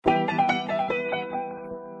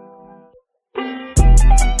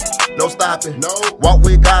no stopping. No. Walk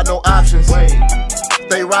with God, no options. Wait.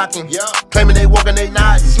 Stay rocking. Yeah. Claiming they walking, they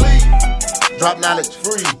not. Sleep. Drop knowledge.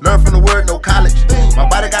 Free. Learn from the word, no college. My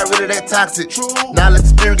body got rid of that toxic. True. Now let the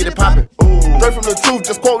spirit get it poppin'. Straight from the truth,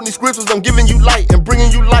 just quoting these scriptures. I'm giving you light and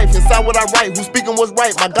bringing you life inside what I write. Who's speaking what's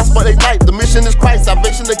right? My gospel they night. The mission is Christ.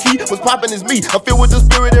 Salvation the key. What's poppin' is me. I'm filled with the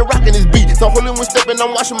spirit and rocking this beat. So holding when stepping,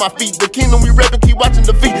 I'm washing my feet. The kingdom we reppin', keep watching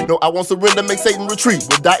the feet. No, I won't surrender, make Satan retreat.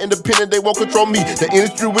 Will die independent, they won't control me. The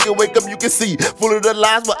industry wicked, wake up, you can see. Full of the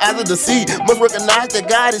lies, but eyes of the sea. Must recognize that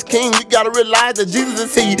God is king. You gotta realize that Jesus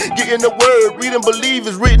is he. Get in the word, read and believe.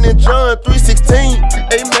 It's written in John 3:16.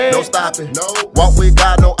 Amen. No stopping. No. Walk with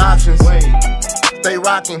God, no options. Wait. Stay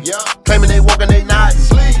rocking. Yeah. Claiming they walking, they not.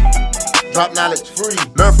 Sleep. Drop knowledge. Free.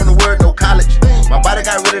 Learn from the word, no college. My body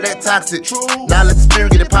got rid of that toxic. True. Now let the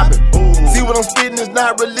spirit get it poppin'. See what I'm spitting is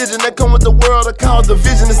not religion. That come with the world that cause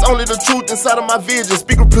division. It's only the truth inside of my vision.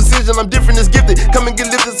 Speak with precision, I'm different, it's gifted. Come and get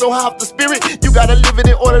lifted so high off the spirit. You gotta live it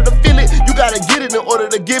in order to feel it. You gotta get it in order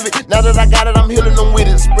to give it. Now that I got it, I'm healing them with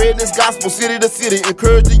it. Spreading this gospel city to city.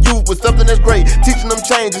 Encourage the youth with something that's great. Teaching them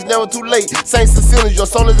change, it's never too late. Saints and sinners, your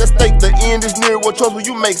soul is at stake. The end is near, what choice will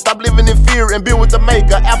you make? Stop living in fear and build with the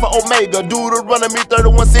maker. Alpha, Omega, do the run of me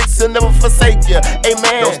 31-6 and never forsake ya.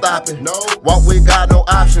 Amen. No stopping. No. Walk with God, no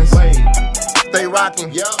options. Wait. Stay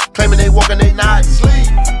rocking. Yeah. Claiming they walking, they not. Sleep.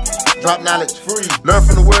 Drop knowledge. Free. Learn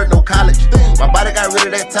from the word, no college. My body got rid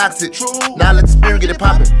of that toxic. True. Now let the spirit get it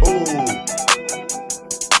poppin'. Ooh.